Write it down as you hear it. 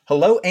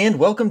Hello and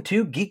welcome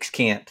to Geeks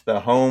Cant, the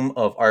home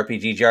of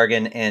RPG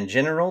jargon and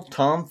general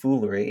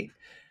tomfoolery.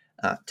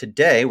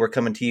 Today we're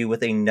coming to you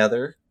with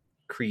another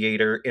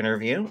creator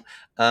interview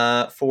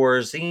for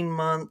Zine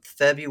Month,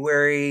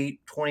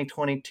 February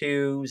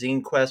 2022,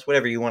 Zine Quest,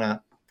 whatever you want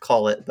to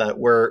call it. But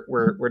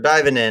we're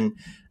diving in.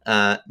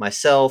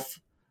 Myself,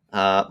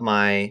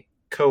 my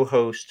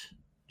co-host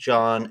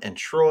John and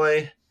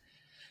Troy,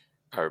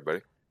 Hi,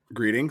 everybody.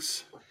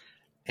 Greetings.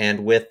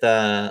 and with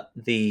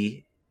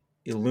the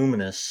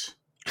illuminous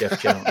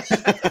Jeff Jones.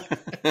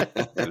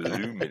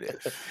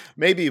 Luminous.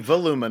 Maybe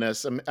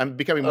voluminous. I'm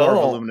becoming more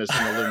voluminous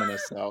than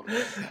voluminous. So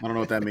I don't know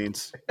what that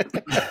means.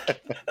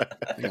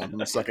 Hang on, I'm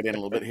gonna suck it in a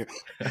little bit here.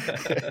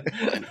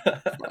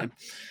 Fine.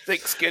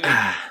 Thick skinny.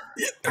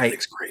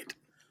 Everything's great.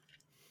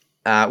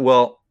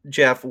 Well,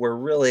 Jeff, we're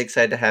really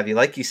excited to have you.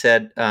 Like you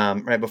said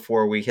right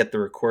before we hit the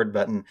record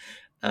button,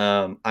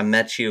 I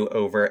met you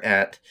over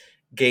at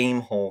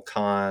Gamehole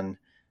Con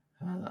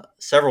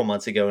several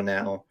months ago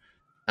now.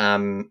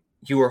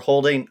 You weren't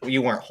holding,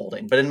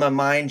 but in my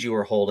mind, you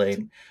were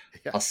holding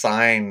a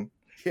sign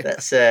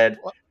that said,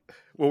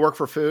 "We'll work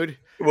for food."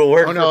 We'll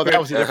work. Oh no, that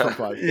was a different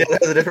plug. Yeah, that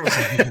was a different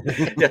plug.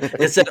 Yeah,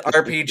 it said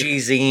RPG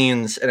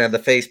zines and had the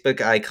Facebook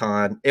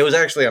icon. It was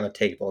actually on a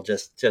table,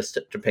 just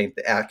to paint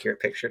the accurate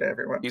picture to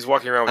everyone. He's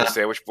walking around with a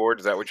sandwich board.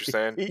 Is that what you're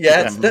saying?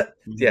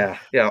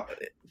 Yeah.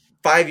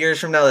 5 years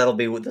from now, that'll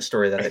be the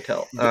story that I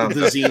tell.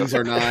 The zines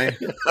are nigh.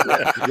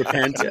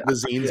 Repent. Yeah. The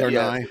zines are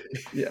nigh.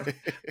 Yeah.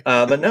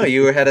 But no,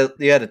 you had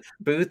a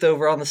booth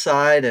over on the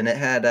side, and it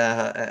had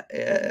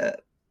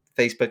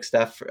Facebook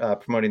stuff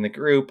promoting the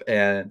group,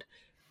 and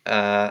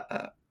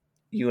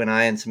you and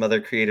I and some other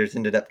creators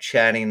ended up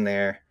chatting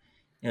there.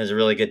 It was a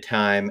really good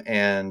time,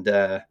 and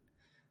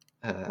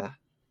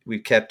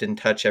we've kept in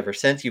touch ever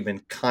since. You've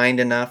been kind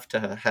enough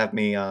to have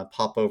me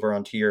pop over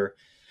onto your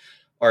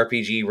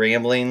RPG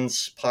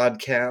Ramblings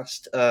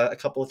podcast a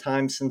couple of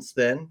times since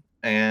then,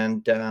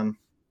 and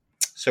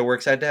so we're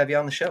excited to have you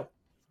on the show.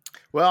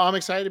 Well, I'm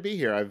excited to be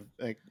here.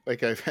 I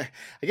guess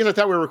I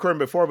thought we were recording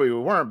before, but we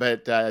weren't.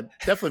 But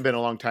definitely been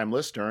a long time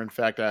listener. In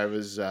fact, I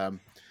was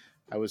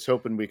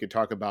hoping we could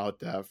talk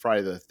about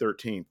Friday the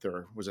 13th,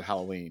 or was it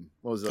Halloween?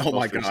 What was it? Oh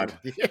my God!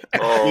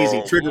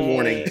 Easy trigger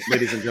warning,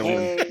 ladies and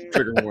gentlemen.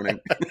 Trigger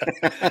warning.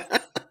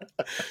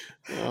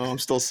 Oh, I'm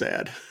still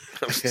sad.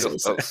 I'm so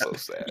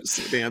sad. I'm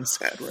so damn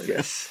sad right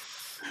now.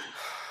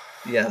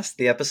 Yes,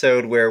 the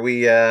episode where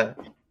we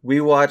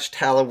watched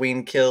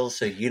Halloween Kills,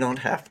 so you don't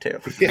have to.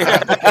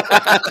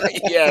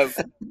 Yes.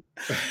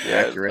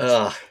 Accurate.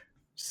 Oh,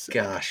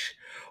 gosh.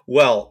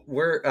 Well,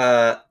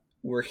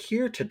 we're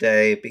here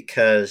today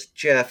because,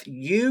 Jeff,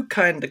 you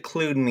kind of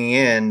clued me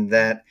in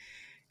that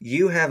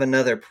you have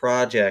another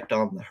project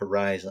on the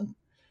horizon.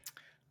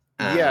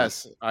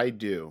 Yes, I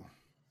do.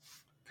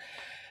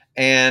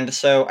 And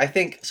so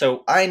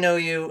I know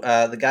you,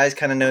 the guys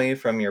kind of know you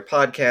from your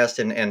podcast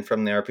and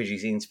from the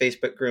RPG Zines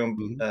Facebook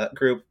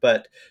group,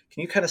 but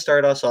can you kind of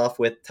start us off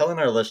with telling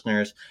our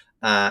listeners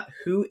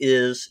who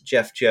is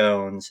Jeff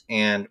Jones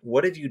and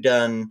what have you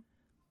done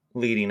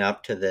leading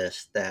up to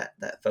this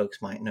that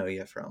folks might know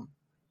you from?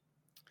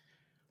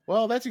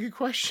 Well, that's a good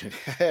question.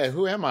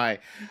 Who am I?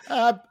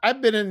 I've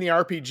been in the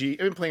RPG. I've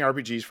been playing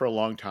RPGs for a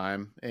long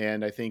time,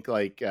 and I think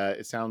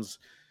it sounds,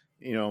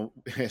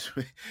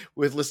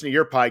 with listening to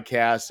your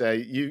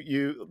podcast,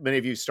 you many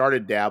of you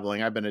started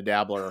dabbling. I've been a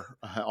dabbler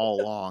all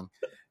along,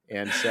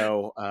 and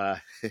so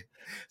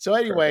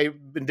anyway,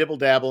 been dibble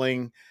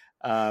dabbling,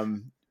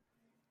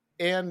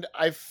 and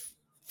I've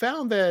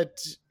found that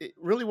it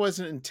really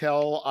wasn't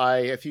until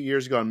a few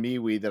years ago on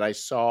MeWe that I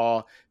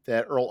saw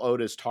that Earl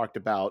Otis talked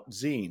about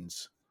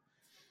zines.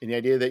 And the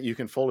idea that you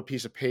can fold a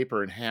piece of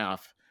paper in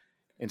half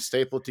and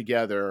staple it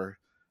together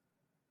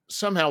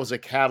somehow was a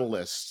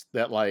catalyst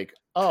that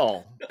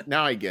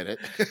now I get it.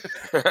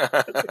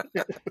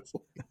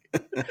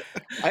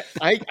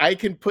 I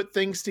can put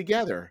things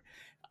together.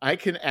 I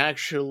can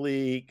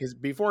actually, because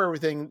before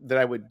everything that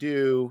I would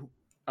do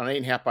on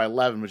 8.5 by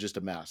 11 was just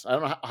a mess. I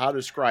don't know how to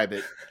describe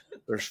it.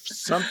 There's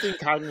something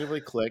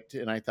cognitively clicked.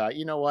 And I thought,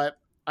 you know what?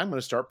 I'm going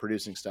to start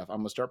producing stuff. I'm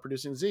going to start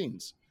producing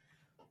zines.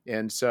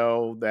 And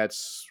so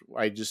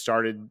I just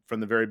started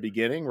from the very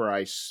beginning where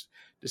I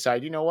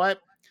decided, you know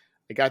what?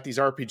 I got these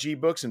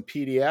RPG books in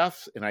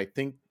PDF, and I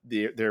think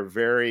they're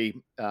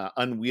very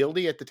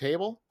unwieldy at the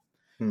table.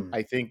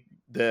 I think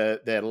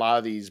that a lot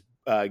of these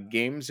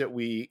games that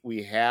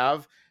we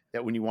have,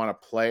 that when you want a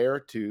player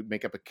to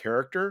make up a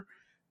character,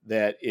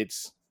 that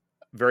it's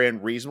very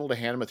unreasonable to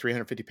hand them a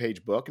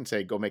 350-page book and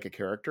say, go make a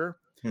character.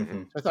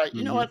 Mm-hmm. I thought,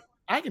 you know what?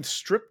 I can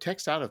strip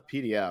text out of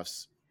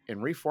PDFs and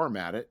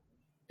reformat it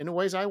in the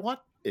ways I want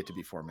it to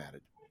be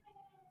formatted.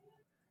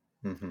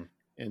 Mm-hmm.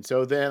 And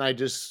so then I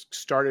just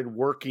started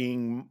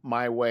working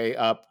my way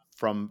up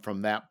from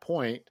that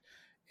point.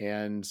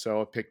 And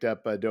so I picked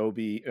up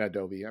Adobe. I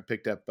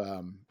picked up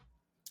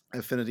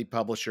Affinity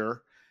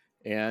Publisher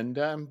and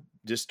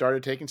just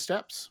started taking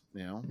steps,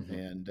 Mm-hmm.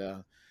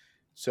 And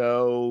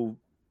so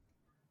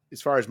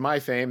as far as my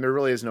fame, there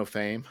really is no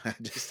fame.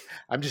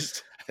 I'm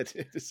just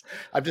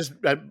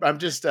I'm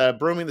just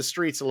brooming the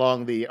streets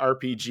along the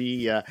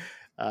RPG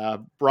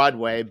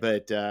Broadway.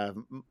 But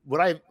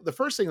the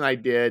first thing I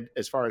did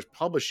as far as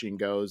publishing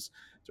goes,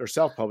 or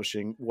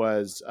self-publishing,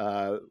 was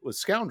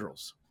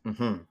Scoundrels.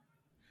 Mm-hmm.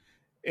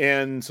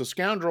 And so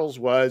Scoundrels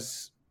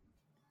was,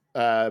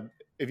 have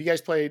you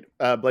guys played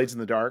Blades in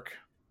the Dark?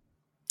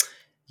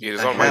 It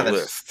is on my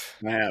list.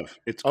 I have.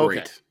 It's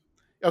great.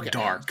 Okay.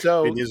 Dark.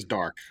 So it is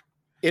dark.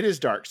 It is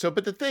dark. So,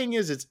 but the thing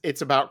is,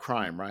 it's about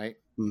crime, right?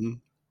 Mm-hmm.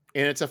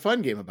 And it's a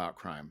fun game about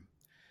crime.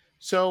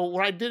 So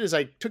what I did is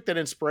I took that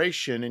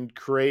inspiration and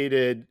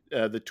created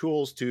the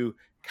tools to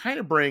kind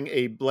of bring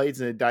a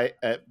Blades in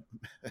the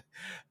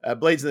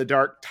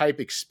Dark type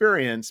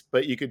experience,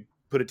 but you could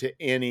put it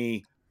to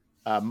any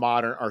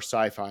modern or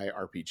sci-fi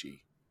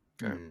RPG.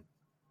 Okay.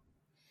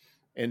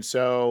 And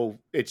so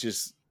it's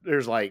just,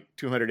 there's like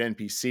 200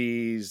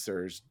 NPCs,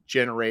 there's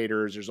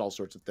generators, there's all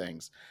sorts of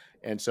things.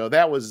 And so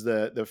that was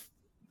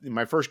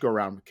my first go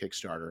around with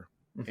Kickstarter,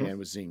 and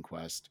with Zine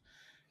Quest,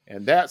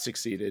 and that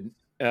succeeded.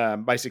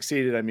 By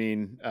succeeded, I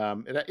mean,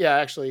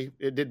 actually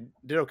it did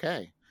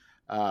okay.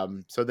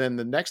 So then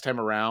the next time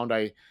around,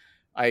 I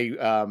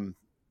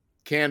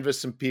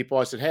canvassed some people.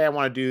 I said, hey, I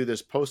want to do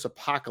this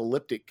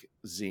post-apocalyptic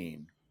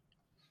zine.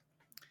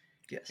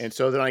 Yes. And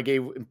so then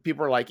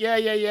people were like, yeah,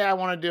 I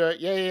want to do it.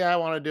 Yeah, I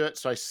want to do it.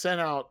 So I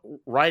sent out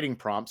writing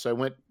prompts. So I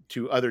went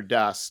to Other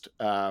Dust.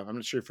 I'm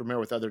not sure if you're familiar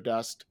with Other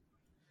Dust.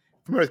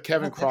 Familiar with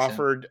Kevin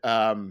Crawford.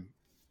 So.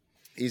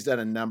 He's done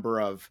a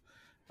number of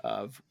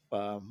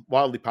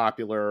wildly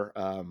popular,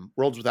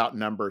 Worlds Without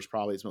Numbers,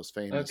 probably his most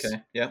famous.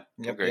 Okay. Yep.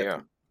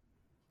 Yeah.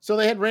 So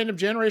they had random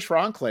generators for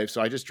enclaves.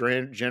 So I just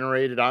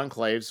generated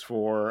enclaves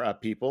for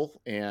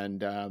people,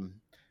 and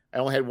I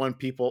only had one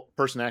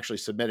person actually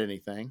submit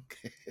anything.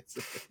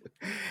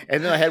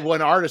 And then I had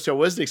one artist who I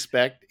wasn't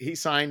expect. He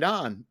signed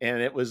on,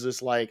 and it was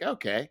just like,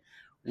 okay,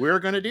 we're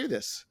going to do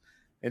this.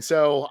 And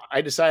so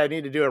I decided I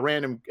need to do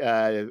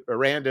a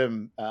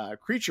random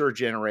creature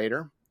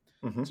generator.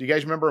 Mm-hmm. So you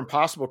guys remember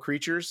Impossible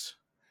Creatures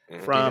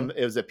from,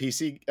 it was a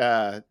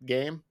PC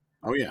game.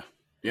 Oh yeah.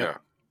 Yeah.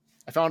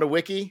 I found a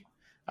wiki.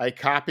 I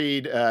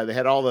copied, they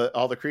had all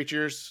the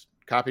creatures,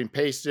 copied and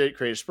pasted it,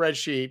 created a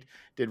spreadsheet,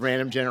 did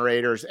random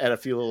generators, add a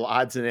few little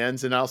odds and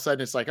ends. And all of a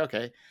sudden it's like,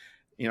 okay,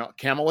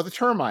 camel with a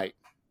termite,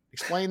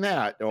 explain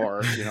that.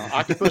 Or,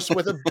 octopus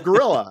with a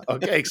gorilla.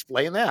 Okay.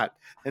 Explain that.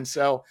 And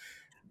so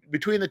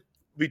between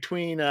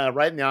writing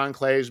the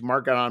enclaves,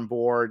 Mark got on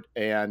board,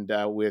 and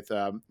with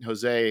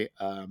Jose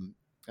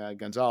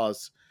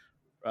Gonzalez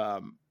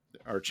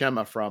or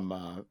Chema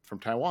from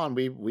Taiwan,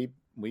 we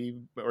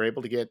were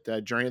able to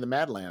get Journey of the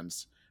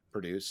Madlands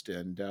produced,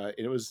 and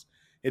it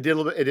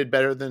did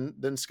better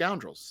than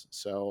Scoundrels.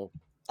 So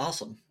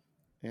awesome,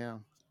 yeah.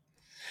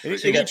 And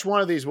each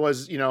one of these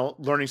was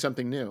learning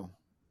something new.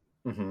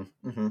 Mm-hmm,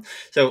 mm-hmm.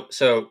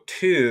 So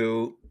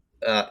two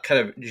kind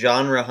of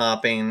genre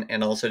hopping,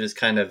 and also just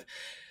kind of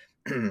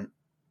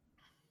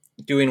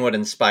doing what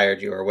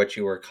inspired you or what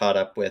you were caught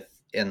up with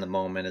in the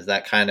moment. Is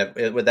that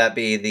would that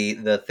be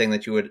the thing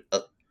that you would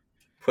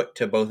put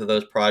to both of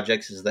those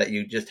projects, is that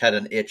you just had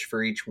an itch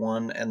for each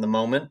one in the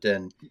moment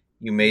and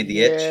you made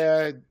the itch?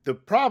 Yeah, the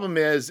problem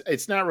is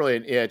it's not really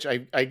an itch.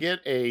 I get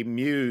a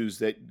muse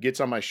that gets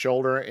on my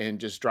shoulder and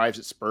just drives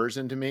its spurs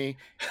into me,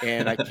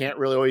 and I can't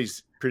really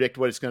always predict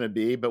what it's going to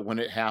be, but when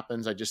it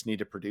happens, I just need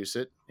to produce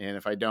it. And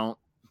if I don't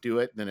do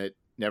it, then it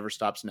never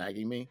stops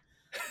nagging me.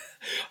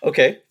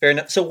 Okay, fair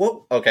enough.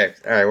 So okay,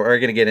 all right, we're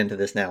going to get into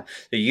this now.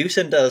 So you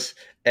sent us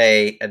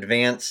a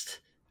advanced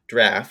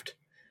draft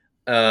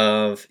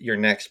of your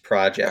next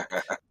project.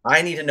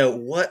 I need to know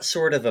what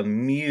sort of a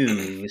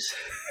muse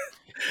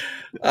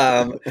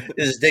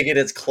is digging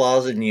its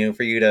claws in you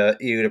for you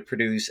to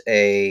produce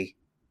a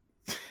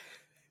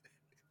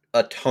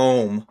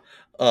tome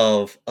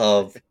of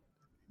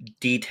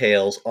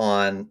details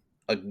on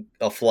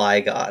a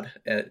fly god.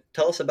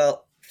 Tell us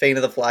about Fane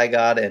of the Fly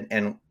God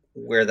and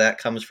where that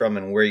comes from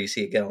and where you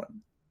see it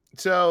going.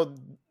 So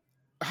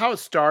how it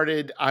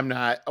started,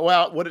 how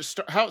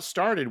it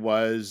started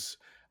was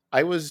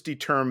I was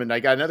determined.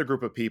 I got another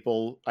group of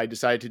people. I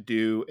decided to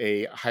do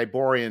a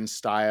Hyborian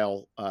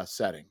style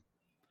setting.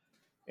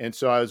 And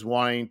so I was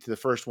wanting the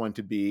first one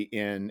to be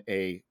in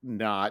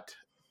not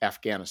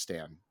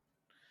Afghanistan.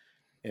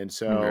 And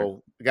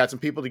so I got some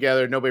people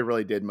together. Nobody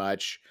really did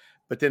much.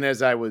 But then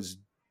as I was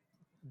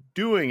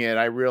doing it,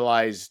 I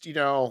realized,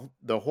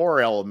 the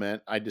horror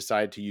element, I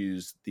decided to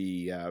use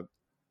the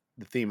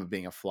theme of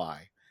being a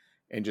fly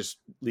and just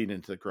lead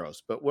into the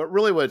gross. But what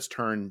it's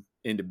turned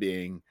into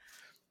being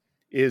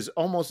is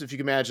almost, if you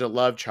can imagine, a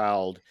love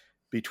child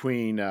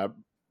between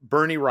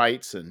Bernie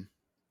Wrightson,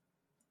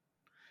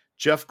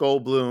 Jeff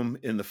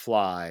Goldblum in The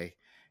Fly,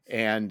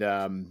 and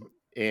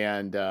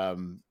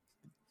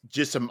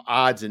just some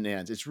odds and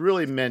ends. It's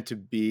really meant to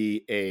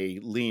be a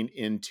lean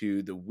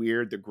into the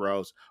weird, the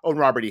gross. Oh, and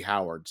Robert E.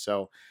 Howard.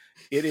 So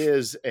it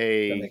is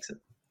That makes it.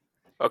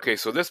 Okay,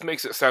 so this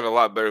makes it sound a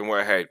lot better than what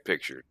I had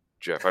pictured,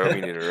 Jeff. I don't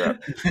mean to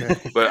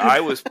interrupt. But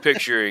I was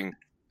picturing,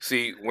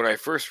 when I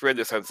first read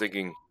this, I'm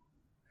thinking,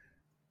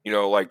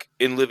 like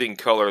in living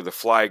color, the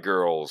Fly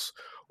Girls,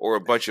 or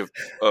a bunch of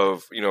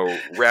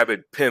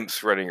rabid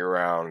pimps running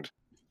around,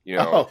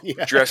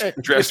 dressed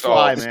Just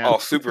Fly, all man.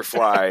 super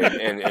fly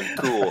and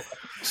cool.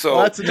 So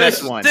Well, that's the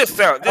next one. This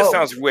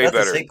sounds way that's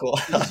better. A sequel.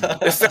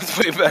 This sounds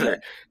way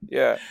better.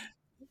 Yeah.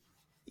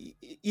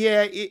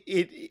 Yeah.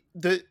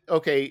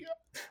 Okay.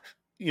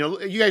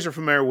 You guys are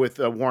familiar with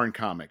Warren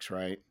Comics,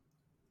 right?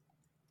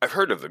 I've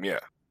heard of them.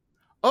 Yeah.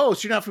 Oh,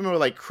 so you're not familiar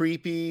with like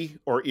creepy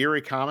or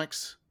eerie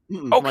comics?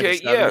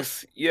 Okay.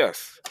 Yes.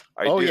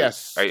 I do.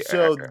 Yes.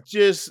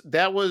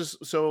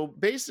 So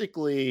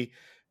basically,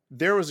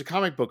 there was a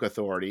comic book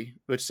authority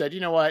which said,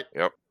 you know what?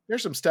 Yep.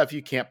 There's some stuff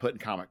you can't put in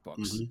comic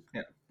books. Mm-hmm.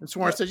 Yeah. And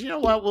Warren says, you know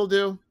what we'll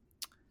do?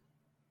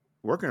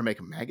 We're going to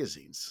make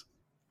magazines,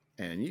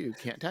 and you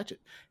can't touch it.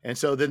 And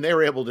so then they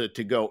were able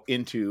to go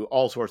into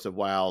all sorts of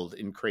wild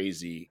and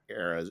crazy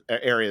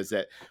areas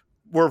that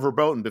were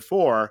verboten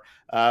before,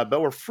 but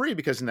were free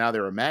because now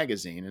they're a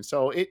magazine. And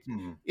so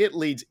it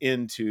leads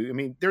into, I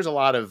mean, there's a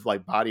lot of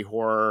like body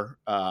horror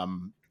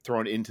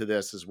thrown into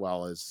this, as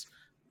well as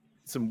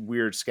some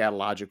weird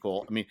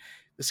scatological. I mean,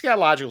 the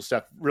scatological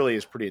stuff really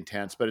is pretty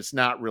intense, but it's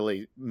not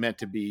really meant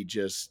to be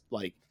just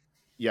like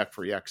yuck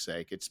for yuck's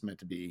sake. It's meant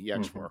to be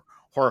yucks for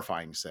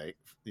horrifying sake,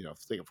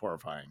 think of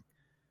horrifying.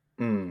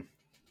 And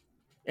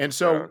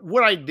so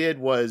what I did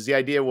was, the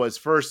idea was,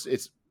 first,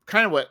 it's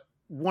kind of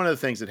one of the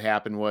things that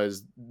happened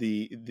was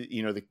the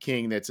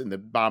king that's in the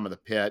bottom of the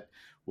pit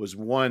was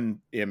one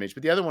image,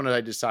 but the other one that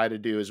I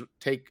decided to do is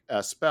take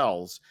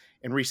spells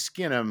and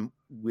reskin them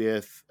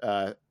with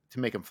to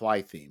make them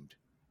fly themed.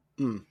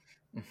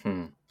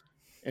 Mm-hmm.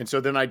 And so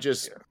then I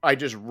just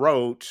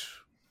wrote.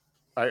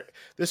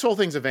 This whole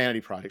thing's a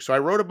vanity project. So I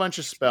wrote a bunch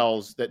of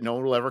spells that no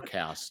one will ever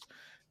cast,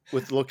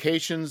 with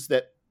locations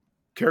that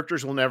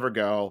characters will never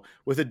go,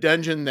 with a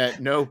dungeon that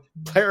no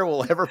player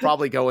will ever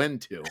probably go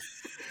into.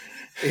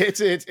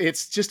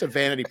 It's just a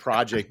vanity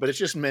project, but it's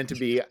just meant to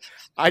be.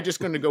 I'm just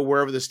going to go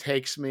wherever this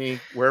takes me.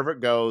 Wherever it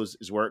goes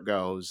is where it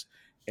goes,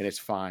 and it's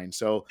fine.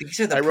 So these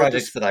are the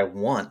projects that I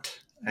want.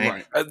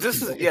 Right.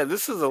 This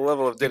is a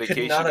level of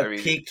dedication. You could not have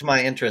piqued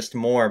my interest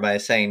more by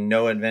saying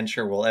no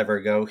adventure will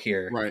ever go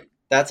here. Right.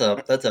 That's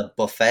a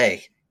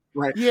buffet.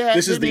 Right. Yeah.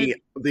 This is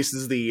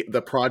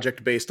the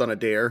project based on a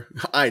dare.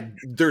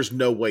 There's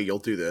no way you'll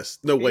do this.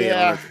 No way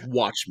on earth.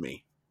 Watch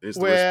me. It's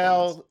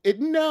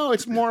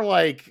more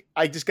like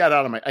I just got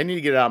I need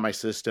to get it out of my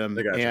system,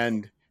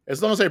 and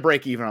as long as I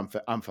break even,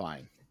 I'm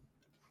fine.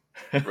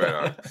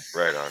 Right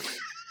on.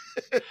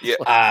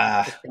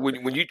 Yeah.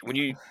 When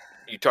you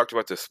talked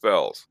about the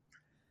spells,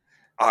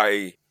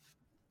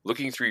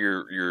 looking through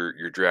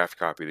your draft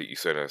copy that you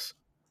sent us,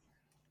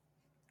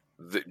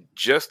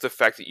 just the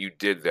fact that you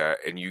did that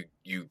and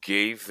you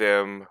gave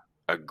them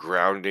a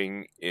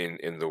grounding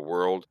in the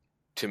world,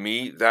 to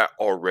me, that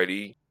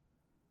already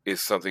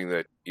is something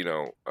that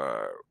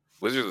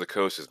Wizards of the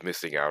Coast is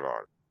missing out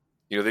on.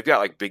 They've got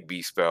like Big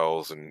B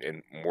spells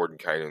and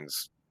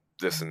Mordenkainen's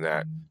this and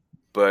that,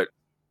 but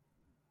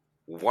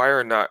why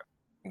are not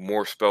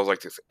more spells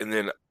like this? And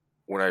then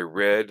when I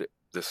read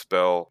the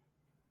spell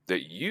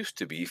that used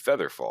to be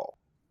Featherfall,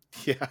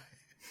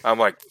 I'm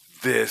like,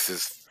 this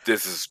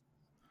is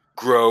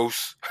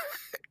gross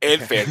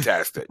and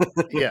fantastic.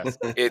 Yes,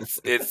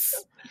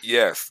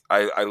 yes,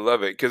 I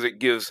love it, because it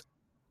gives,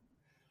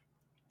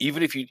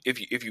 even if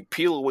you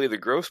peel away the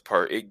gross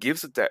part, it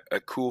gives it a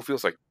cool feel.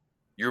 It's like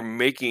you're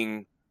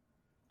making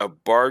a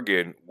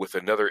bargain with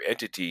another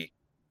entity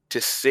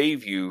to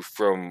save you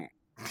from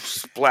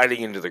splatting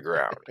into the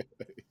ground.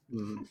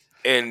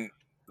 And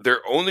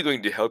they're only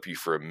going to help you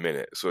for a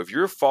minute. So if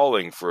you're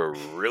falling for a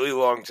really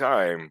long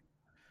time,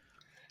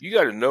 you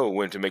got to know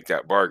when to make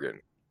that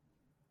bargain.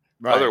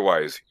 Right.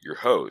 Otherwise, you're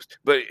hosed.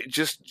 But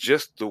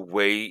just the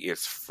way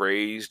it's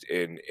phrased,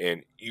 and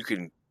you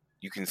can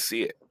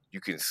see it. You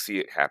can see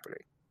it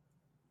happening.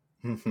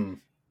 Mm-hmm.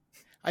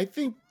 I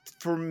think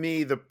for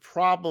me, the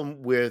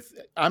problem with,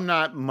 I'm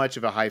not much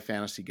of a high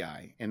fantasy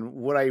guy. And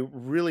what I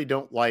really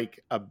don't like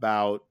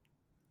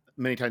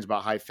many times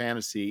about high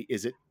fantasy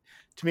is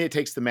to me, it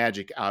takes the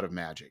magic out of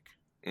magic.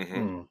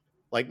 Mm-hmm.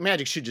 Like,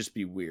 magic should just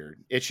be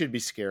weird. It should be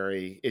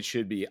scary. It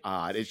should be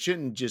odd. It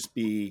shouldn't just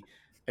be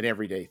an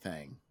everyday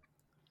thing.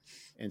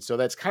 And so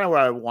that's kind of what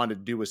I wanted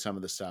to do with some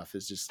of the stuff,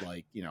 is just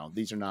like,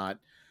 these are not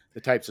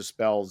the types of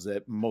spells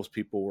that most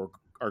people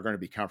are going to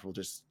be comfortable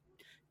just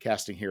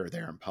casting here or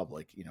there in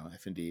public,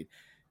 if indeed,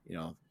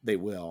 they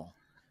will.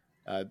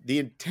 The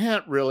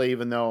intent really,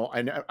 even though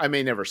I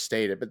may never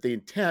state it, but the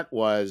intent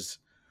was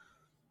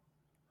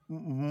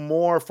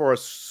more for a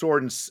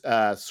sword and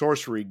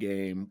sorcery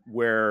game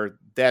where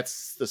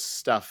that's the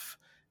stuff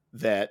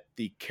that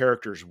the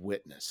characters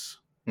witness.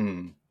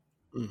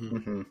 Mm-hmm.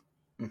 Mm-hmm.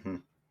 Mm-hmm.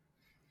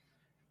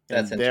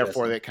 And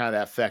therefore that kind of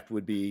that effect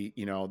would be,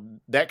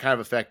 that kind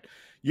of effect,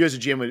 you as a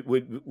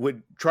GM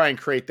would try and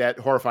create that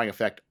horrifying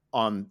effect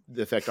on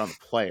the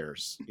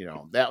players.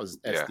 That's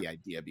the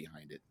idea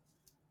behind it.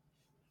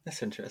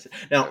 That's interesting.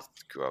 Now, that's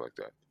cool. I like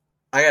that.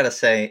 I gotta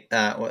say,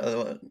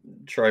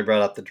 Troy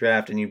brought up the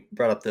draft, and you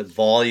brought up the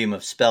volume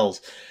of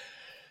spells.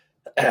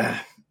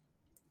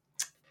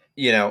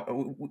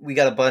 we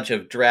got a bunch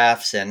of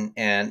drafts and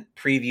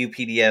preview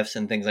PDFs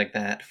and things like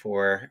that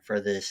for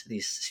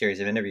these series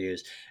of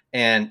interviews.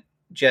 And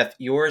Jeff,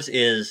 yours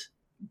is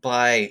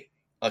by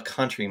a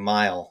country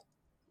mile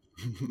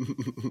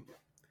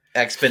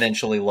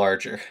exponentially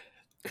larger.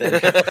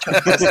 Because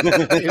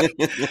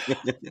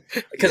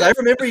I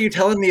remember you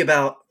telling me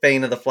about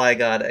Fane of the Fly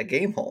God at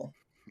Gamehole.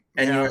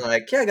 And you were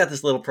like, I got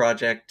this little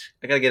project.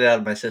 I got to get it out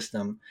of my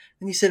system.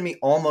 And you sent me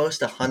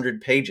almost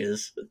 100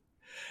 pages.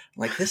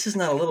 Like, this is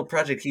not a little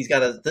project.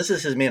 This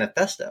is his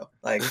manifesto.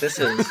 Like, this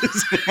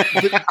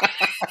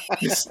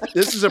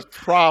is a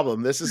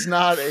problem. This is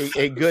not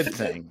a good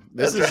thing.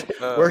 This is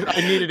where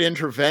I needed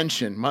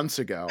intervention months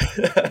ago.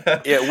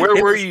 Yeah,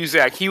 where were you,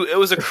 Zach? It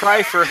was a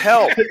cry for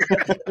help.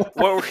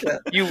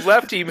 You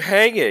left him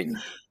hanging.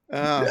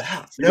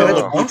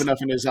 Deep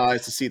enough in his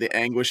eyes to see the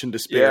anguish and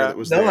despair that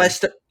was there.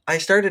 I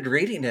started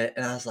reading it,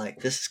 and I was like,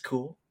 this is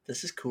cool.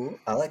 This is cool.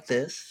 I like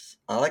this.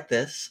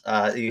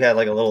 You had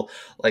like a little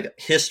like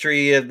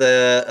history of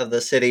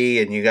the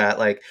city, and you got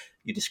like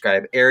you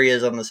describe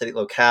areas on the city,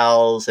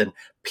 locales, and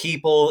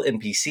people,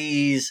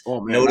 NPCs,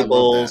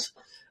 notables,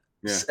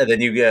 and then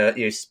you get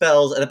your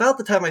spells. And about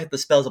the time I hit the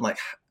spells, I'm like,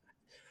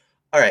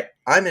 all right,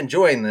 I'm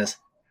enjoying this,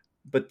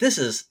 but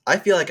I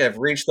feel like I've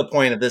reached the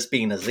point of this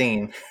being a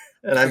zine,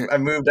 and I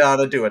moved on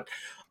to do it.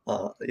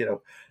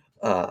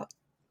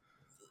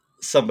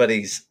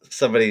 Somebody's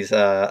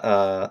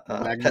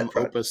magnum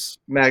opus.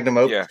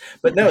 Yeah.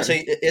 But no, so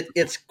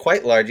it's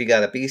quite large. You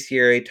got a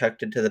bestiary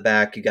tucked into the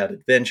back. You got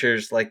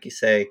adventures, like you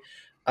say.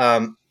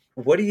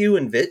 What do you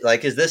envision?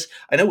 Like, is this?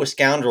 I know with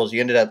Scoundrels,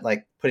 you ended up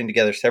like putting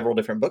together several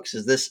different books.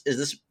 Is this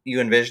you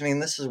envisioning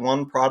this as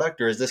one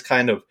product, or is this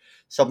kind of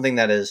something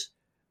that is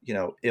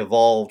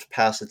evolved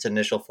past its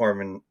initial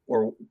form,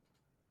 or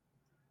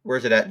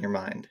where's it at in your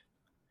mind?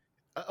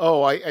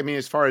 Oh, I mean,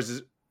 as far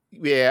as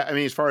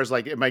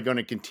like, am I going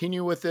to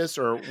continue with this,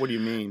 or what do you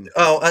mean?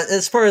 Oh,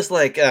 as far as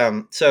like,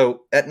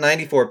 so at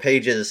 94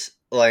 pages,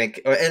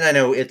 like, and I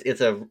know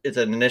it's an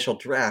initial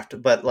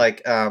draft, but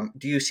like,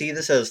 do you see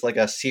this as like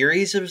a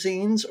series of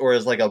zines, or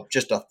as like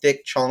just a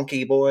thick,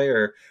 chunky boy,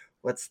 or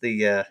what's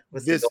the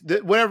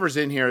whatever's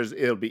in here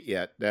it'll be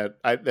it.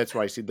 That's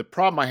what I see. The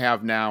problem I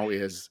have now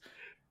is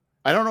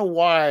I don't know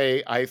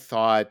why I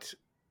thought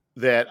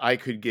that I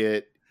could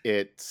get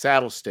it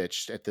saddle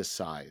stitched at this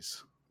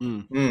size.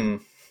 And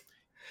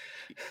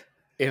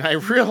I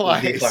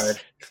realized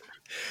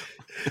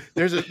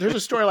there's a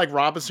story like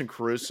Robinson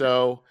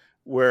Crusoe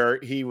where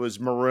he was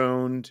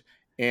marooned,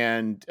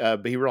 and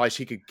but he realized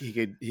he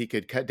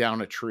could cut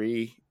down a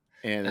tree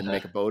and then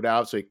make a boat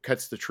out. So he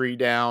cuts the tree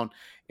down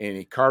and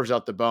he carves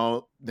out the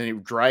boat. Then he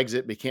drags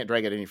it, but he can't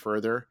drag it any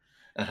further.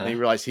 And he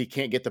realized he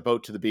can't get the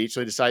boat to the beach,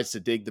 so he decides to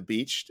dig the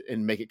beach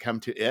and make it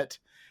come to it.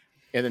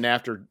 And then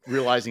after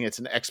realizing it's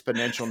an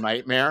exponential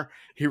nightmare,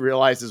 he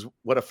realizes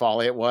what a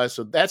folly it was.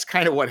 So that's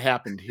kind of what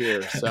happened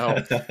here.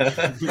 So,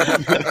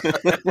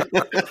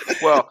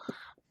 well,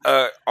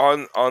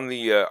 on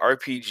the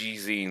RPG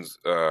Zines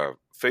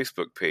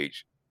Facebook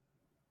page,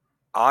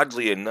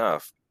 oddly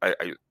enough,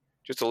 I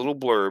just a little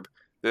blurb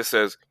that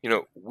says,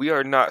 we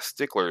are not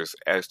sticklers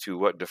as to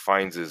what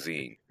defines a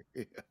zine,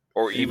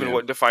 or even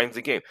what defines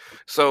the game.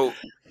 So,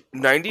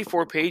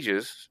 94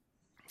 pages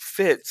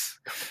fits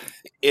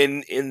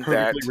in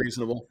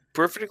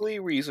perfectly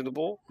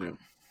reasonable. Yeah.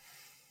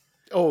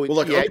 Oh, well,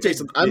 look, I'll tell you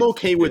something. I'm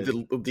okay with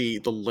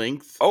the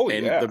length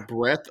and the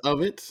breadth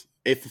of it,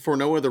 if for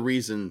no other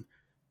reason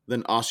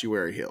than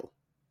Ossuary Hill.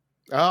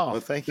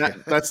 Oh, thank you.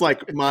 That's like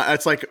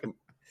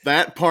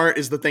that part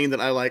is the thing that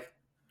I like.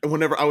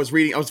 Whenever I was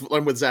reading,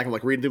 I'm with Zach. I'm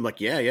like reading him,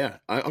 like,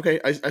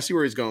 I see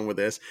where he's going with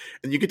this.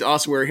 And you get to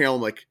Ossuary Hill,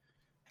 I'm like,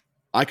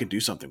 I could do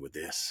something with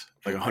this,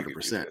 like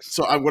 100%.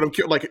 So what I'm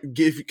like,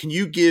 can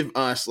you give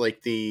us like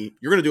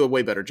you're going to do a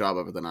way better job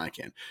of it than I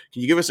can.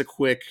 Can you give us a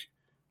quick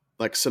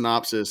like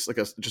synopsis, like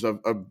just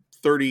a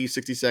 30,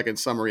 60 second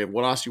summary of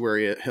what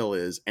Ossuary Hill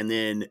is, and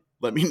then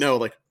let me know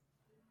like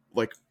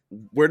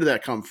where did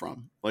that come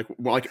from?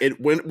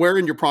 Where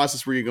in your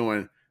process were you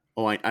going,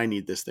 oh, I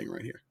need this thing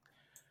right here?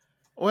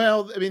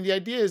 Well, I mean, the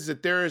idea is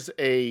that there is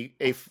a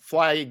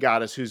fly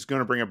goddess who's going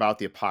to bring about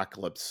the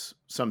apocalypse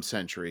some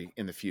century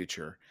in the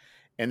future.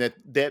 And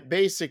that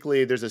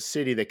basically there's a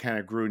city that kind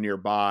of grew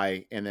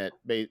nearby, and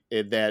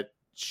that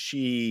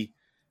she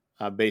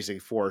basically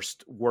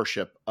forced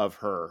worship of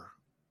her,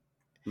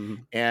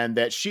 and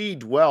that she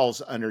dwells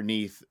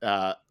underneath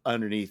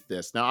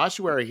this. Now,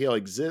 Ossuary Hill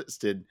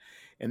existed,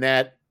 and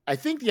that I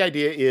think the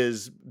idea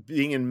is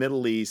being in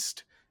Middle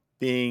East,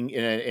 being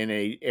in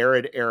a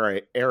arid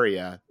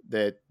area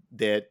that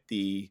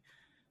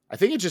I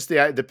think it's just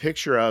the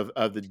picture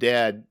of the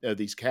dead of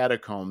these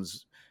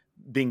catacombs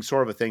being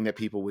sort of a thing that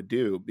people would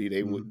do.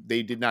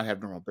 They did not have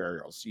normal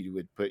burials. You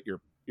would put your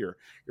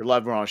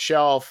loved one on a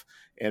shelf,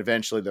 and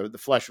eventually the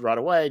flesh would rot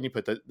away, and you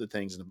put the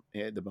things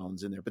the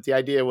bones in there. But the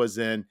idea was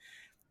then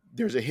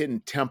there's a hidden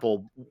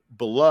temple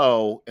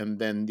below, and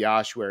then the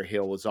Ossuary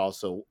Hill was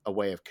also a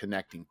way of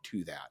connecting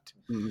to that.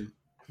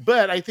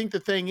 But I think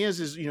the thing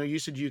is you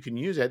said you can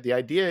use it. The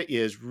idea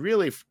is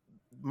really,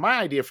 my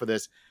idea for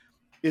this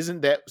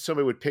isn't that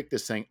somebody would pick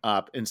this thing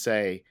up and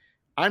say,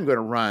 I'm going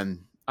to run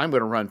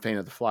Fane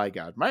of the Fly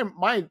God.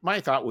 My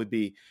thought would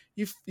be,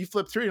 you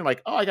flip through and you're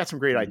like, oh, I got some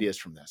great ideas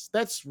from this.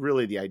 That's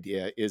really the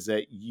idea, is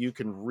that you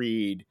can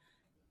read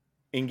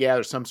and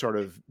gather some sort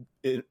of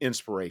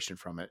inspiration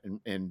from it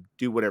and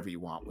do whatever you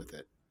want with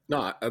it.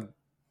 No,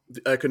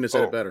 I couldn't have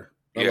said it better.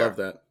 I love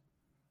that.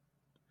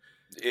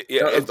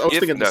 I was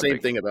thinking the same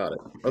thing about it.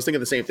 I was thinking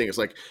the same thing. It's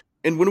like,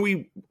 and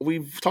when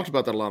we've talked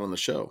about that a lot on the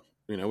show,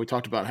 we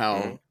talked about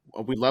how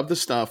we love the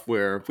stuff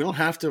where we don't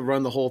have to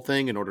run the whole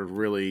thing in order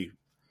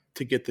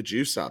to get the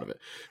juice out of it.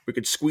 We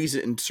could squeeze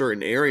it in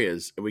certain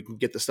areas and we can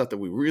get the stuff that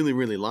we really,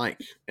 really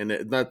like. And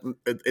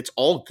it's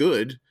all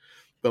good,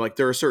 but like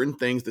there are certain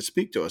things that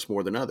speak to us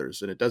more than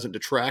others, and it doesn't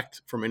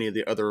detract from any of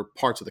the other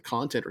parts of the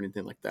content or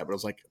anything like that. But I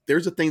was like,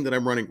 there's a thing that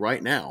I'm running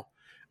right now,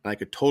 and I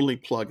could totally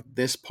plug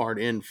this part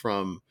in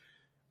from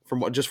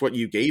what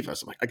you gave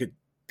us. I'm like, I could,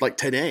 like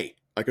today,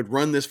 I could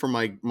run this for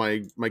my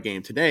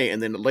game today,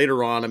 and then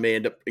later on I may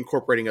end up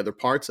incorporating other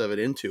parts of it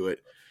into it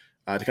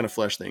to kind of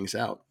flesh things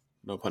out.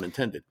 No pun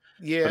intended.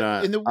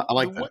 Yeah, but, I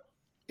like that.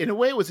 In a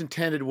way, it was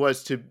intended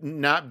was to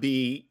not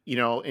be,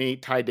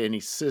 tied to any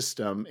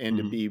system and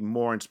to be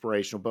more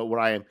inspirational. But what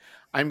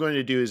I'm going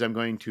to do is I'm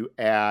going to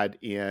add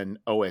in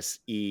OSE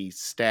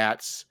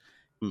stats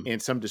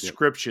and some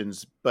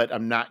descriptions, but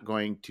I'm not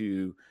going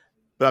to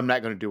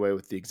do away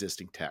with the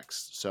existing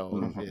text.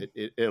 So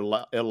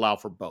it'll allow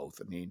for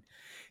both. I mean,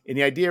 and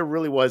the idea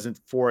really wasn't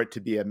for it to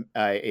be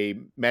a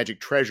magic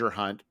treasure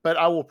hunt, but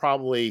I will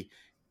probably,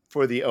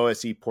 for the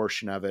OSE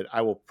portion of it,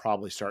 I will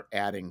probably start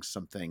adding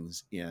some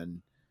things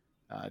in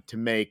to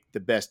make the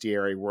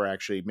bestiary where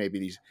actually maybe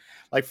these,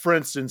 like for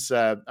instance,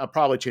 I'll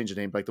probably change the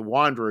name, like the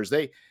Wanderers.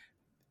 I'm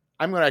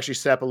going to actually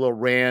set up a little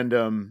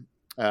random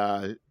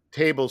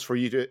tables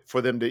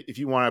for them to, if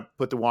you want to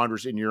put the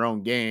Wanderers in your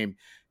own game,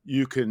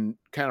 you can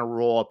kind of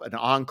roll up an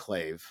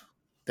enclave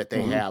that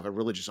they have, a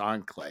religious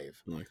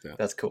enclave. I like that.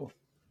 That's cool.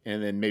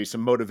 And then maybe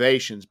some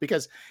motivations,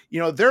 because,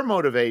 their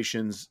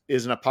motivations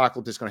is an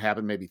apocalypse that's going to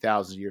happen maybe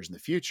thousands of years in the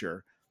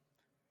future.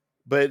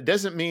 But it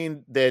doesn't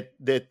mean that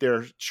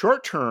their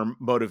short-term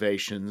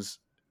motivations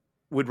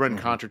would run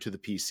counter to the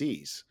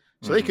PCs.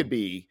 So they could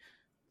be,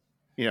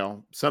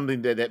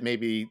 something that may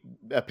be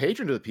a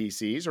patron to the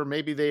PCs, or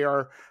maybe they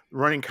are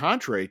running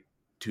contrary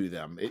to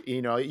them.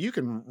 You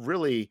can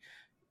really,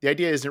 the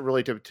idea isn't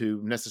really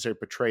to necessarily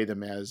portray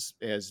them as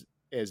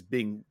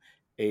being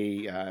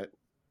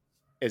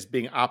as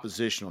being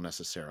oppositional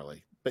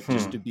necessarily, but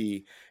just to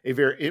be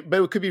but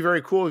it could be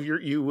very cool if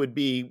you would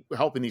be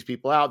helping these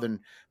people out, then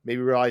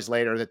maybe realize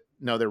later that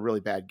no, they're really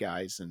bad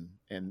guys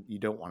and you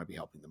don't want to be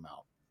helping them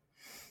out.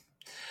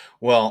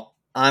 Well,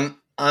 I'm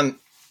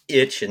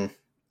itching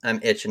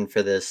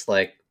for this.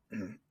 Like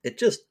it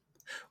just,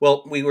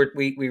 well, we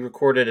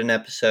recorded an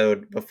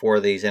episode before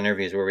these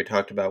interviews where we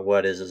talked about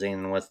what is a zine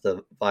and what's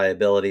the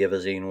viability of a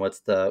zine, what's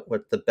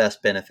the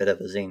best benefit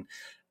of a zine.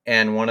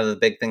 And one of the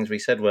big things we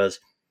said was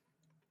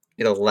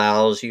it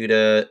allows you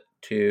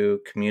to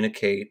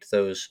communicate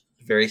those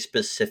very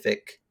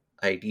specific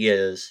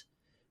ideas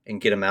and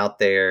get them out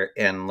there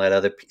and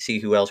let see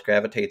who else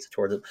gravitates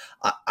towards them.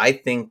 I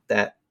think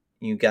that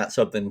you got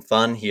something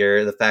fun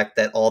here. The fact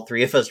that all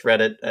three of us read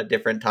it at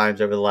different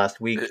times over the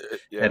last week,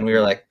 and we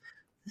were like,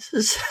 "This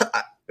is."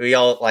 We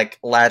all like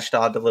latched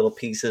onto little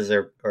pieces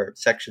or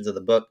sections of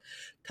the book.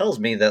 Tells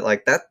me that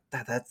like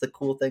that's the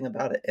cool thing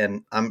about it,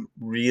 and I'm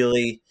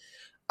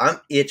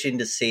itching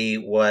to see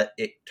what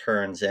it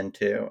turns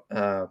into.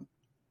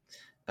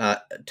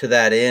 To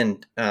that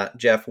end,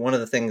 Jeff, one of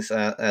the things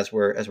as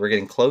we're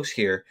getting close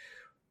here,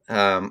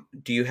 do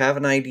you have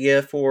an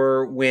idea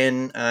for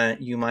when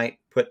you might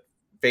put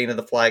Fane of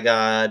the Fly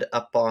God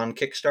up on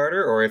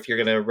Kickstarter, or if you're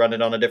going to run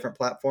it on a different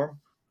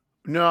platform?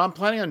 No, I'm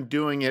planning on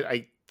doing it.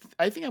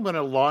 I think I'm going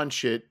to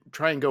launch it.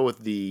 Try and go with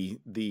the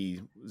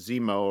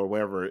Zemo or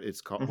whatever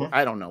it's called.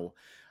 I don't know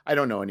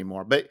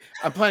anymore, but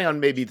I'm planning on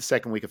maybe the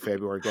second week of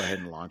February. Go ahead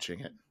and launching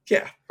it.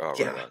 Yeah,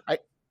 Right.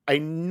 I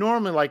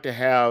normally like to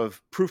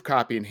have proof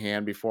copy in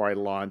hand before I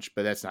launch,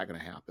 but that's not going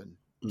to happen.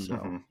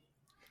 So,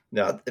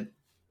 no, the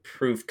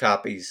proof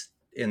copies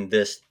in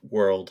this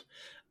world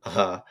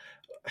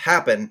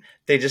happen.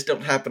 They just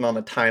don't happen on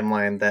a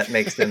timeline that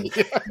makes them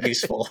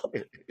useful.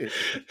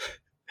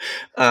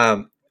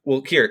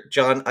 Well, here,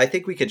 John, I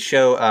think we could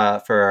show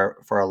for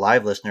our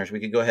live listeners, we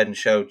could go ahead and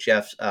show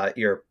Jeff's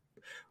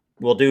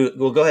we'll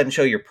go ahead and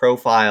show your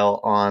profile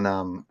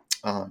on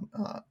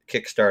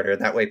Kickstarter.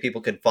 That way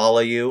people can follow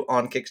you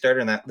on Kickstarter,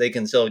 and that they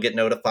can still get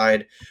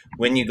notified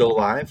when you go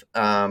live.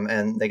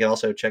 And they can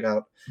also check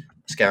out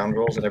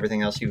Scoundrels and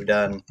everything else you've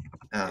done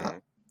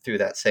through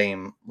that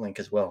same link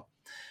as well.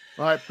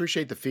 Well, I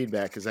appreciate the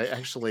feedback, because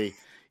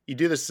you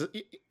do this.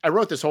 I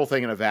wrote this whole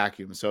thing in a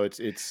vacuum, so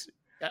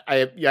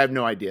I have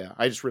no idea.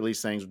 I just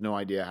release things with no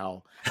idea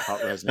how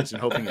it resonates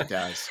and hoping it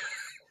does.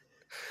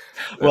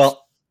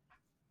 Well,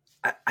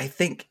 I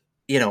think,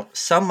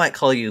 some might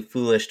call you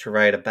foolish to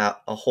write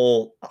about a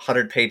whole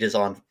 100 pages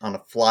on a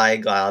fly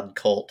god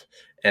cult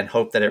and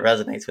hope that it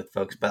resonates with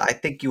folks, but I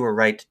think you were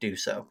right to do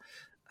so.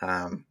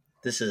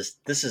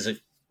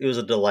 it was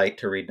a delight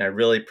to read, and I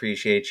really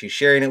appreciate you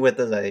sharing it with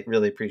us. I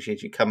really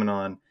appreciate you coming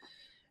on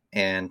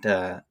and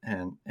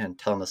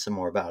telling us some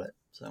more about it.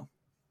 So,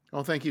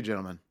 well, thank you,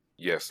 gentlemen.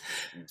 Yes,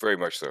 very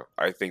much so.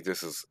 I think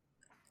this is,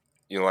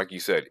 like you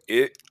said,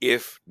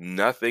 if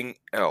nothing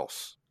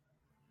else,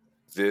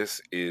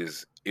 this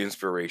is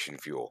inspiration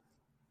fuel.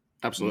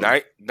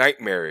 Absolutely.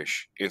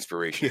 Nightmarish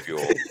inspiration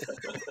fuel,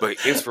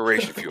 but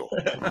inspiration fuel.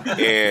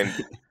 And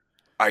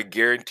I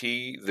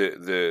guarantee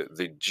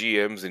the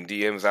GMs and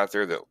DMs out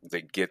there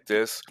that get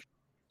this,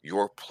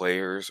 your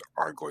players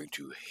are going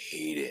to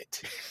hate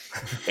it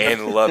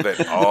and love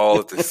it all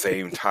at the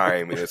same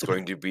time, and it's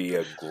going to be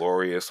a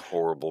glorious,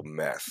 horrible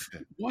mess.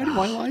 Why do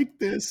I like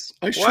this?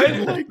 I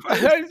shouldn't like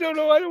this. I don't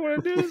know. I don't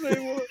want to do this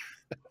anymore.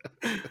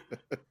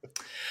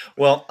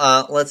 Well,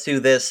 let's do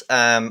this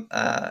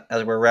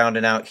as we're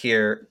rounding out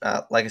here.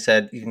 Like I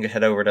said, you can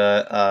head over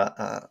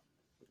to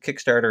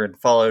Kickstarter and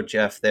follow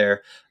Jeff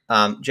there.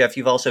 Jeff,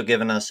 you've also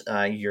given us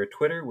your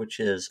Twitter, which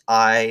is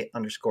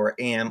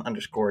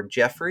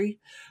I_am_Jeffrey.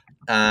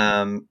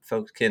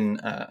 Folks can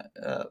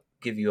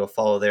give you a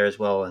follow there as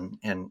well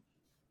and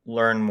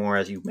learn more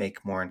as you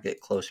make more and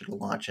get closer to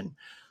launch. And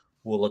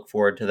we'll look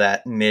forward to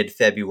that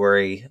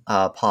mid-February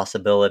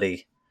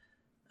possibility.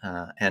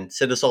 And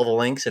send us all the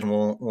links, and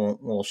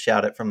we'll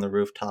shout it from the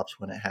rooftops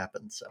when it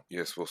happens. So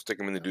yes, we'll stick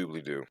them in the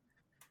doobly-doo.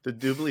 The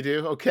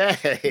doobly-doo? Okay.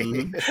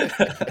 Mm-hmm.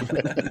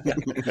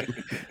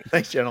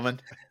 Thanks,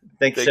 gentlemen.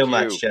 Thanks so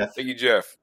much, Jeff. Thank you, Jeff.